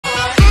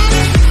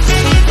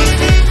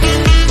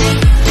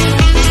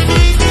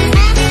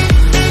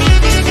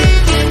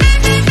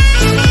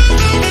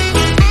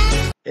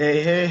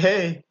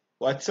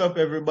What's up,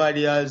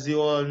 everybody? As you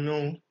all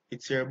know,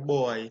 it's your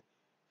boy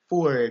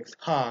Forex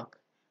Hawk,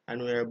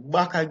 and we're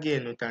back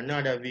again with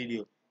another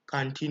video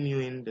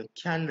continuing the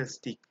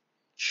Candlestick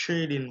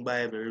Trading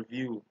Bible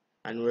review.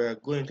 And we're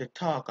going to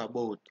talk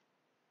about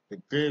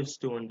the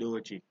Gravestone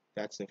Doji.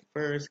 That's the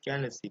first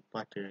candlestick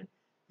pattern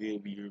we'll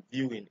be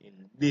reviewing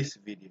in this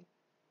video.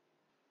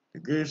 The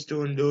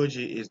Gravestone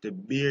Doji is the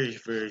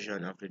bearish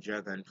version of the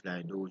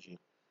Dragonfly Doji.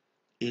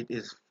 It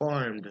is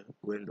formed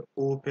when the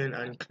open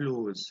and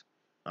close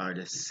are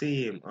the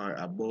same or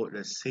about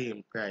the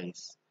same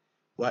price.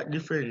 What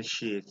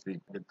differentiates the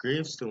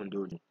Gravestone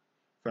Doji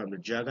from the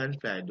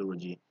Dragonfly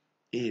Doji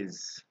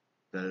is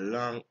the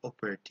long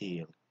upper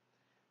tail.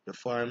 The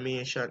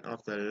formation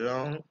of the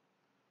long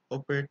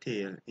upper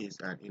tail is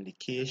an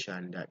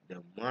indication that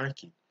the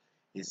market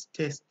is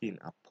testing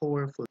a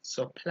powerful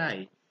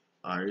supply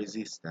or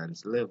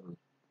resistance level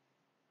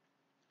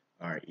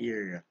or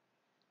area.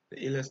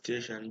 The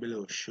illustration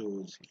below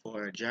shows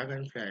for a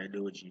Dragonfly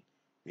Doji,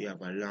 we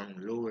have a long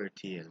lower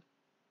tail.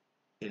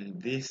 In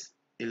this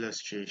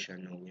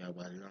illustration now, we have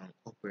a long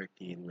upper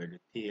tail where the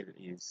tail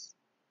is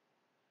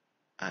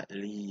at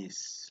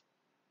least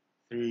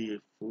 3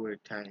 or 4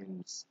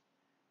 times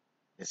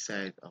the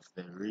size of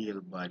the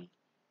real body.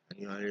 And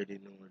you already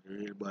know what the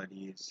real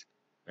body is.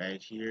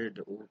 Right here,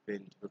 the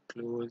open to the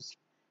close,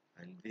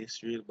 and this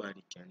real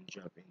body can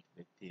drop into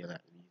the tail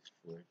at least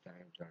 4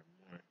 times or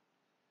more.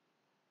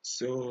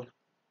 So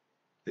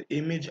the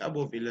image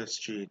above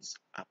illustrates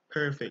a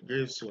perfect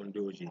gravestone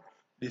doji.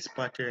 This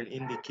pattern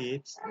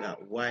indicates that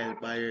while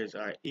buyers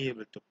are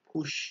able to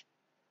push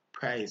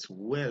price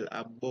well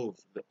above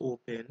the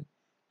open,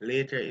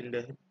 later in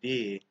the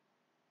day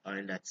or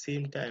in that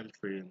same time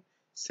frame,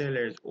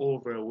 sellers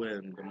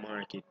overwhelm the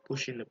market,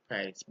 pushing the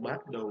price back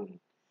down.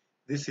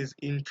 This is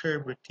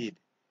interpreted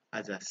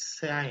as a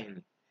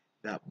sign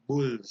that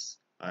bulls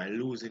are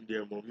losing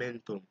their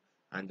momentum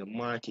and the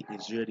market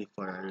is ready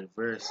for a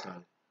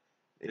reversal.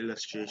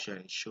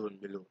 Illustration is shown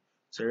below.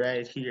 So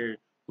right here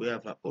we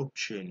have an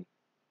option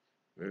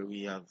where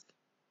we have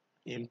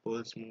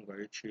impulse move or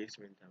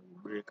retracement, and we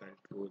break and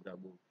close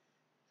above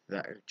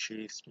that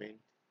retracement.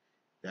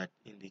 That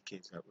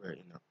indicates that we're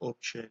in an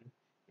option.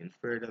 In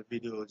further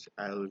videos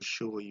I will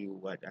show you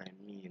what I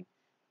mean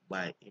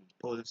by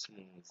impulse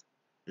move,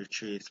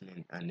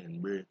 retracement, and then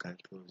break and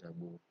close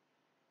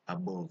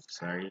above.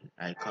 Sorry,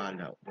 I call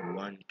that the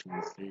 1, 2,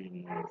 3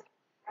 move.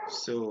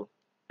 So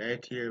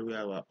right here we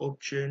have an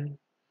option.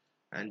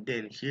 And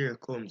then here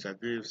comes a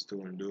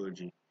gravestone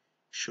doji,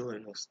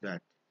 showing us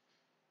that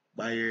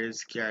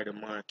buyers carry the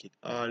market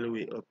all the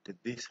way up to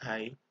this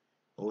high.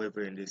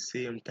 However, in the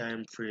same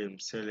time frame,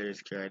 sellers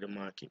carry the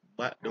market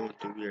back down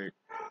to where it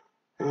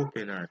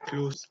open or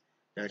close.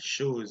 That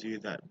shows you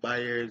that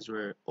buyers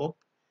were up,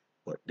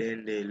 but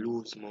then they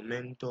lose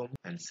momentum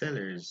and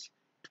sellers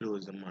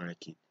close the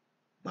market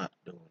back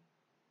down.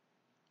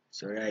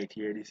 So right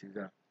here, this is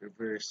a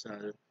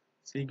reversal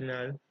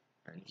signal,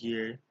 and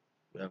here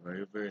we have a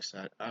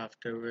reversal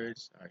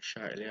afterwards or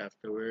shortly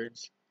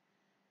afterwards.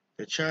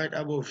 The chart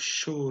above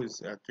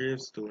shows a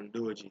gravestone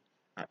doji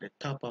at the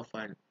top of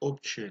an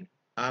uptrend.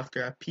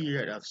 After a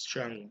period of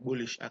strong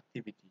bullish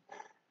activity,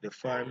 the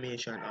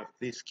formation of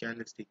this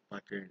candlestick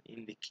pattern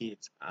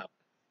indicates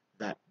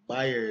that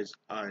buyers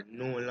are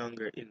no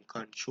longer in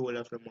control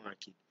of the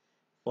market.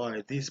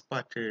 For this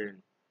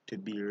pattern to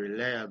be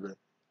reliable,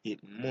 it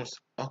must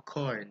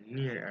occur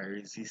near a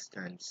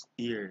resistance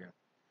area.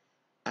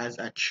 As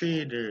a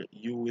trader,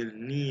 you will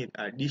need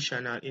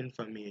additional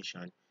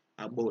information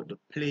about the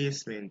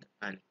placement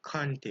and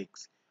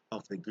context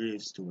of the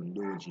gravestone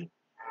doji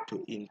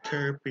to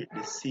interpret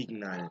the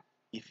signal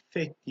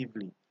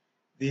effectively.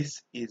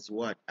 This is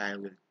what I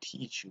will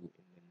teach you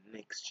in the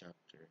next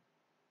chapter.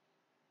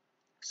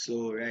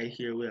 So right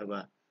here we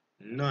have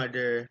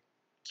another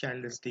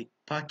candlestick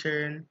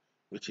pattern,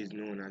 which is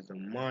known as the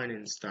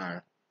morning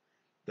star.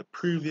 The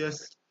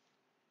previous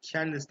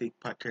candlestick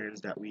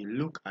patterns that we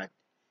look at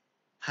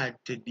had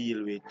to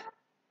deal with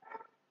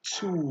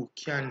 2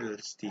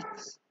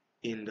 candlesticks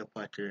in the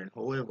pattern.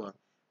 However,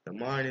 the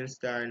morning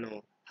star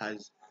now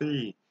has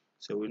 3.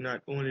 So we're not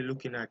only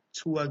looking at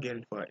 2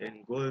 again for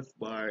engulf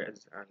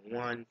bars and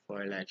 1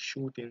 for like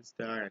shooting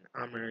star and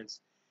hammers,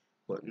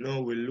 but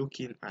now we're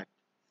looking at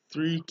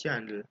 3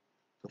 candles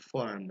to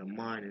form the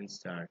morning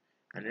star.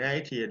 And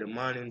right here, the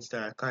morning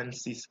star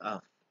consists of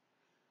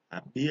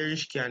a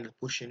bearish candle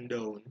pushing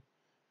down,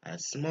 a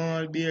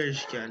small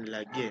bearish candle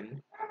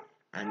again,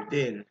 and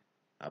then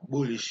a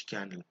bullish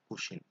candle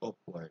pushing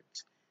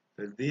upwards.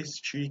 So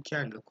these 3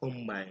 candles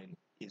combined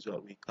is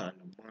what we call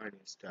the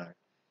morning star.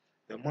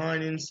 The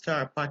morning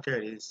star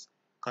pattern is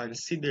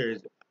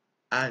considered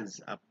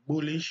as a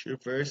bullish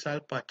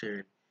reversal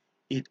pattern.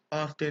 It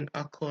often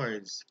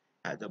occurs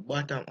at the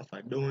bottom of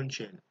a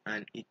downtrend,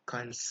 and it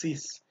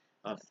consists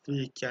of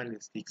 3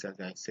 candlesticks, as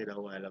I said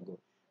a while ago.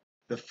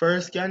 The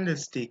first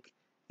candlestick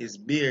is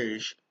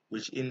bearish,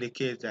 which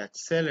indicates that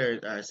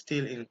sellers are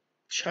still in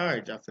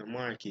charge of the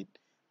market.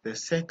 The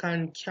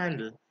second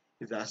candle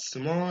is a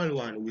small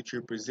one, which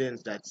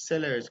represents that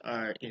sellers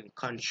are in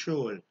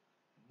control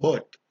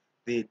but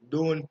they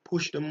don't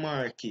push the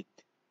market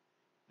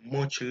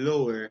much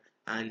lower,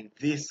 and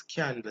this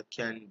candle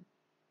can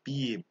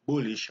be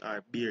bullish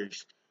or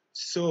bearish.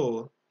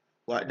 So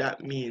what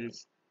that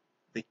means,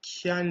 the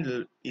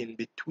candle in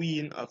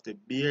between of the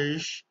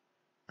bearish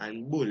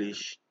and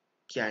bullish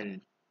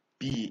can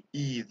be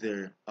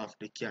either of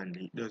the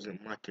candle, it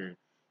doesn't matter.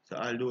 So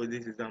although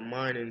this is a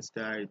morning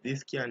star,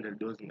 this candle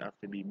doesn't have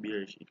to be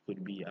bearish, it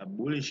could be a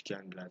bullish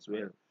candle as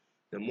well.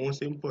 The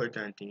most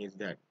important thing is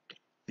that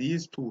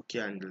these two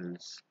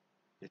candles,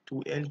 the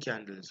two end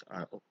candles,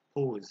 are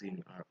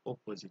opposing or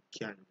opposite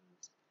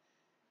candles.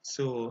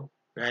 So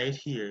right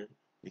here,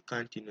 we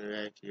continue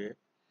right here.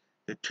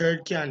 The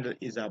third candle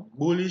is a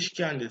bullish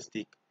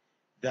candlestick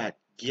that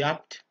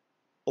gapped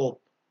up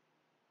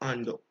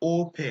on the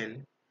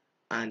open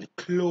and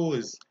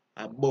closed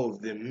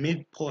above the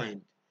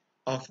midpoint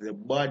of the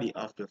body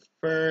of the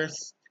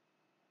first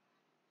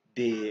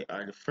day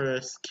or the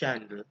first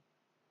candle.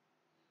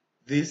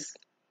 This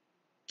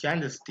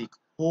candlestick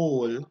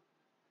hold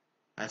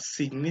a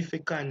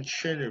significant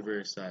trend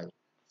reversal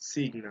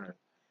signal.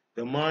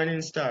 The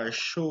morning star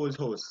shows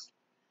us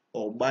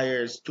how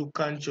buyers took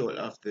control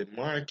of the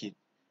market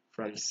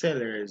from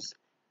sellers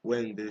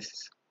when this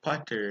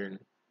pattern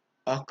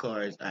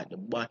occurs at the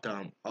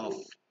bottom of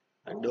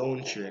a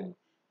downtrend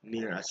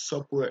near a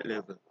support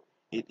level.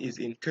 It is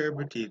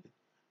interpreted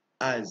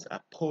as a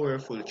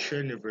powerful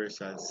trend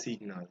reversal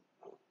signal.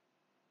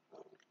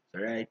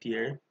 So right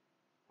here,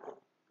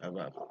 I have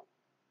a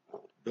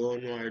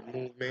downward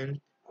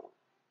movement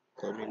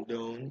coming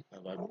down, I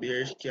have a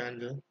bearish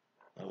candle,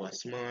 I have a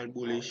small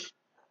bullish,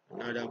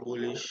 another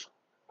bullish,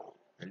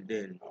 and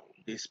then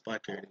this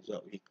pattern is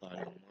what we call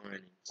a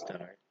morning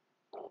star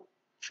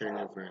trend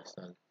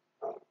reversal.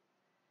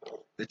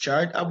 The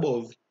chart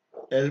above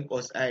helps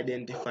us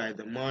identify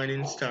the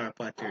morning star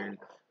pattern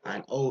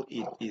and how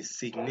it is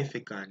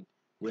significant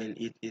when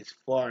it is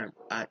formed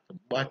at the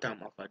bottom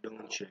of a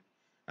downtrend.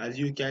 As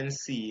you can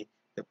see,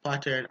 the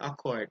pattern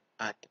occurred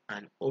at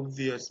an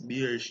obvious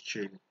bearish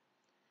trend.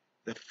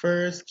 The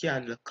first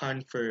candle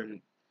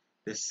confirmed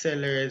the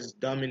seller's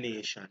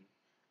domination,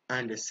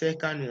 and the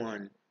second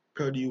one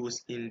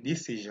produced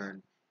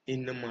indecision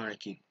in the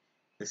market.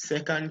 The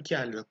second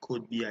candle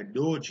could be a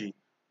doji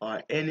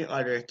or any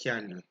other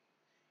candle,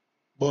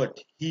 but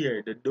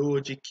here the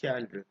doji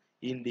candle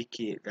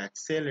indicates that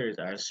sellers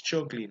are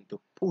struggling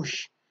to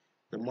push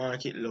the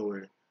market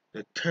lower.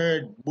 The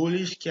third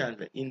bullish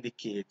candle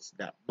indicates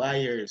that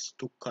buyers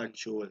took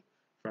control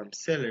from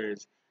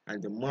sellers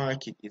and the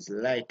market is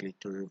likely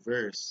to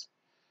reverse.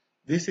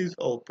 This is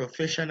how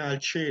professional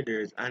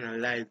traders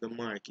analyze the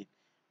market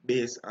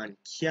based on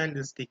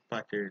candlestick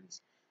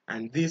patterns,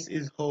 and this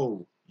is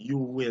how you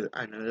will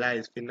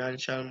analyze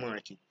financial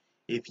market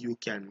if you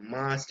can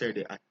master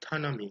the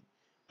autonomy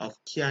of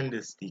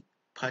candlestick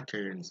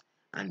patterns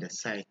and the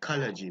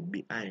psychology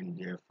behind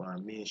their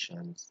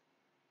formations.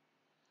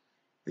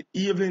 The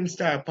evening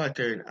star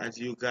pattern, as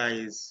you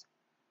guys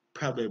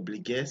probably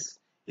guess,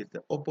 is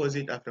the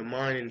opposite of the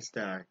morning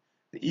star.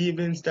 The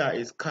evening star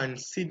is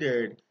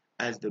considered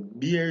as the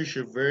bearish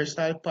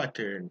reversal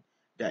pattern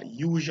that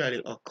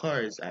usually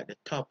occurs at the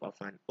top of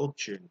an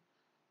uptrend.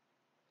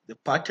 The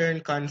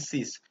pattern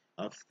consists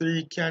of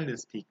three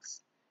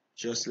candlesticks,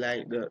 just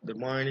like the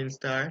morning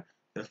star.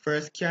 The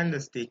first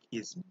candlestick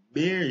is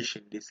bearish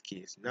in this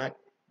case, not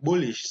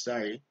bullish,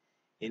 sorry,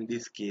 in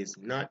this case,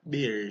 not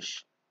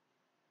bearish.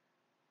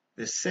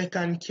 The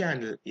second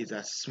candle is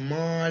a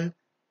small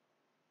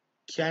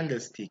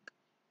candlestick.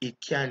 It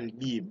can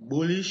be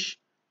bullish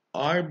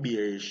or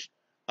bearish,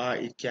 or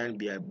it can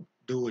be a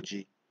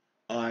doji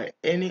or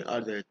any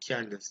other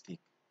candlestick.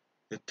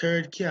 The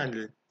third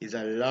candle is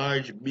a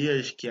large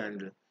bearish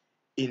candle.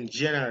 In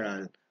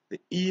general, the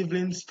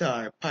evening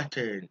star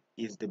pattern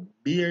is the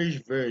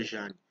bearish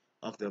version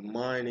of the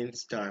morning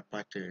star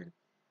pattern.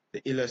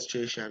 The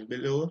illustration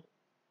below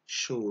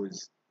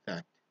shows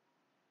that.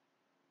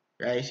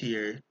 Right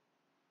here,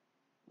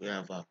 we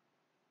have a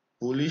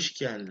bullish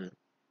candle.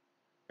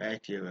 Right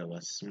here, we have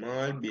a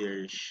small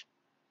bearish,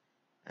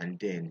 and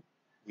then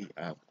we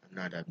have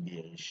another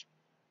bearish.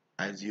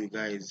 As you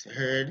guys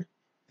heard,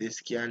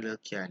 this candle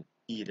can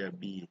either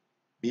be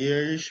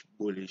bearish,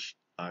 bullish,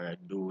 or a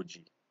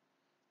doji.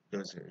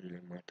 Doesn't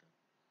really matter.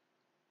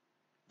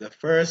 The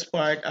first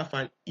part of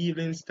an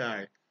evening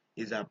star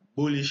is a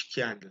bullish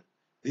candle.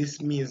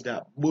 This means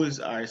that bulls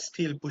are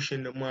still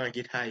pushing the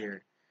market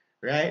higher.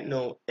 Right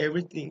now,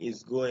 everything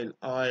is going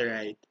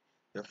alright.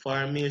 The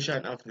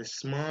formation of the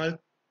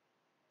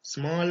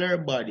smaller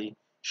body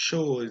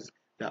shows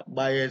that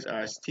buyers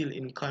are still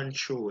in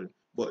control,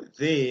 but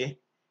they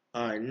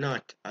are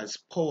not as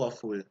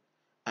powerful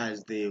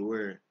as they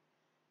were.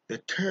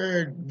 The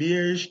third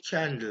bearish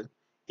candle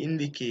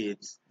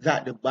indicates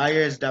that the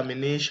buyer's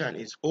domination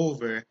is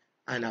over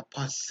and a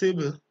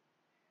possible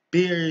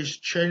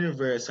bearish trend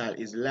reversal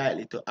is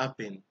likely to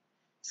happen.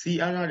 See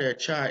another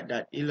chart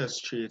that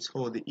illustrates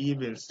how the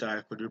evening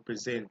star could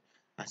represent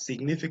a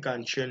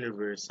significant trend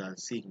reversal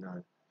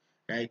signal.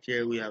 Right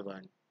here we have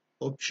an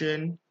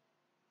uptrend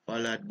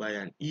followed by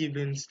an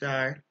evening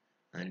star,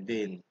 and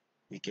then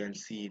we can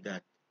see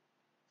that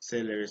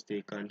sellers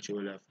take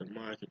control of the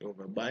market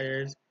over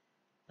buyers,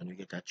 and we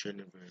get a trend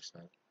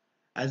reversal.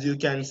 As you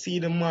can see,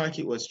 the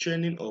market was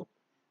trending up.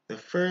 The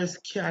first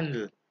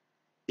candle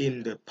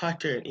in the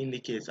pattern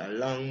indicates a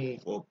long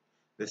move up.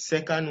 The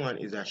second one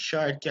is a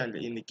short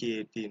candle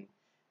indicating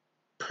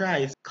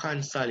price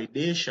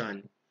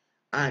consolidation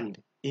and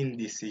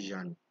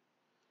indecision.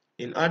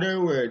 In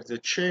other words, the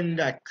trend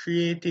that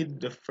created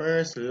the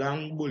first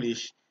long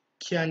bullish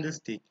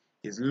candlestick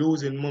is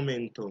losing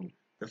momentum.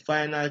 The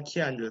final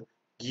candle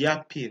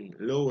gapping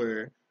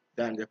lower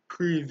than the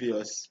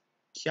previous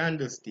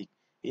candlestick,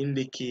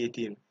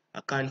 indicating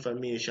a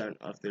confirmation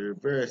of the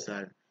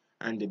reversal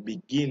and the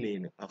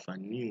beginning of a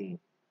new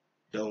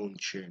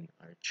downtrend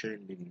or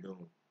trending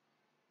down.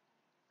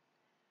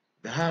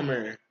 The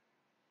hammer.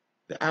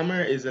 The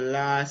hammer is the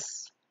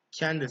last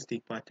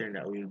candlestick pattern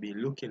that we'll be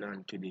looking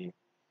on today.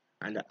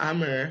 And the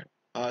hammer,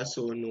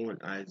 also known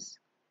as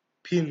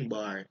pin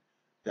bar,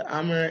 the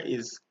hammer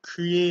is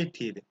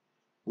created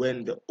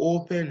when the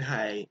open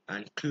high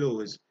and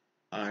close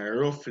are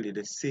roughly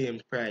the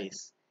same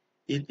price.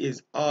 It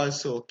is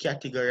also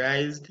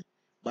categorized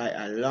by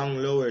a long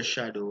lower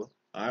shadow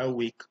or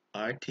wick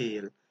or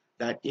tail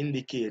that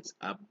indicates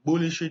a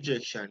bullish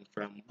rejection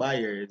from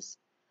buyers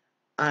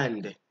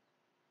and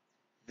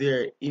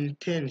their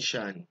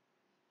intention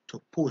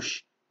to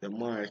push the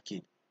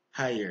market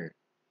higher.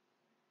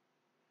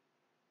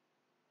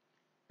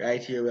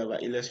 Right here we have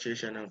an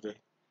illustration of the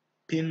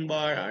pin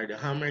bar or the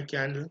hammer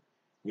candle,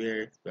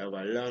 where we have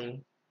a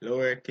long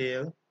lower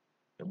tail,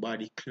 the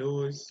body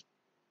close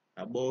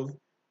above,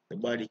 the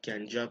body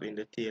can drop in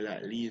the tail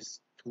at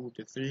least 2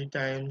 to 3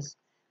 times.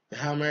 The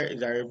hammer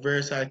is a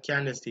reversal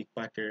candlestick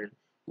pattern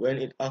when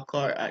it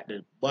occurs at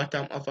the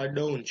bottom of a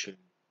downtrend.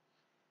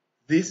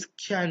 This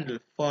candle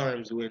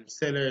forms when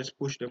sellers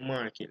push the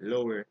market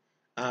lower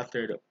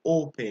after the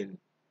open,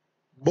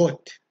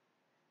 but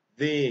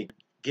they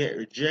get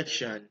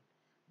rejection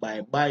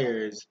by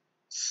buyers,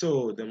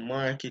 so the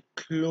market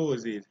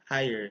closes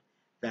higher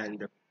than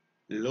the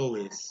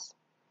lowest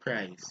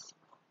price.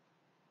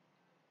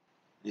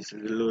 This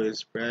is the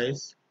lowest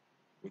price.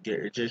 We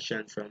get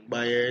rejection from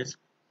buyers,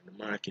 and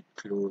the market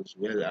closed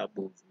well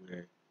above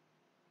where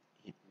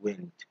it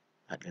went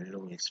at the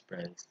lowest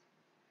price.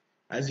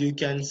 As you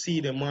can see,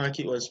 the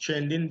market was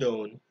trending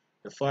down.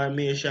 The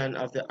formation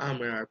of the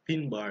hammer or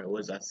pin bar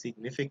was a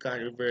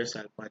significant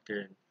reversal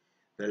pattern.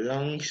 The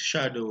long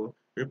shadow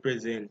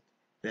represents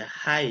the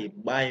high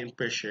buying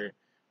pressure.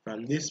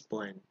 From this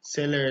point,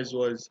 sellers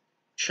was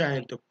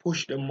trying to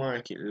push the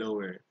market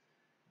lower,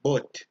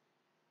 but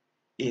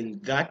in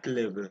that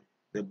level,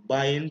 the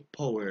buying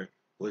power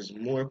was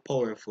more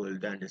powerful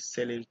than the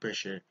selling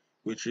pressure,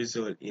 which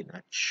resulted in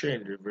a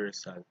trend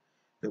reversal.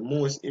 The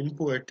most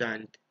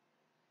important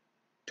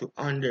to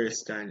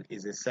understand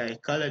is the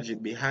psychology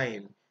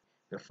behind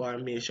the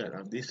formation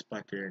of this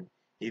pattern.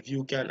 If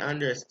you can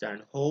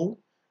understand how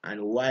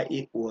and why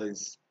it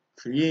was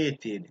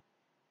created,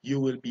 you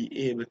will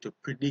be able to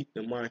predict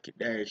the market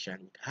direction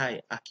with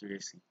high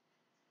accuracy.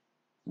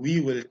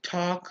 We will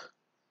talk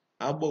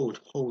about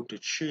how to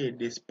trade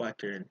this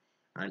pattern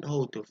and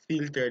how to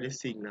filter the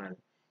signal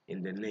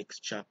in the next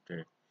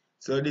chapter.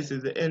 So this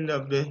is the end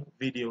of the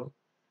video.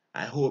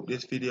 I hope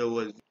this video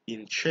was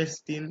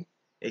interesting,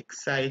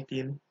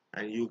 exciting,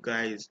 and you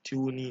guys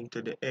tune in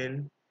to the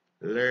end,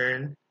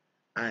 learn,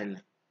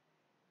 and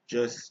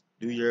just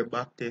do your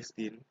back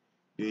testing,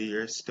 do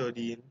your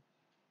studying,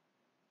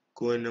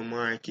 go in the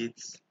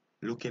markets,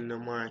 look in the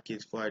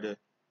markets for the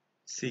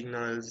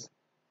signals,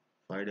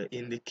 for the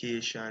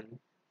indication,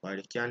 for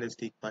the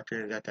candlestick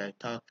pattern that I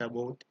talked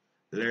about.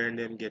 Learn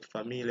them, get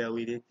familiar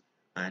with it,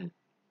 and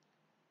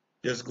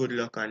just good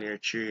luck on your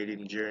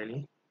trading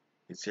journey.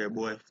 It's your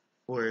boy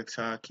Forex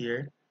Hawk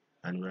here,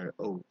 and we're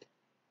out.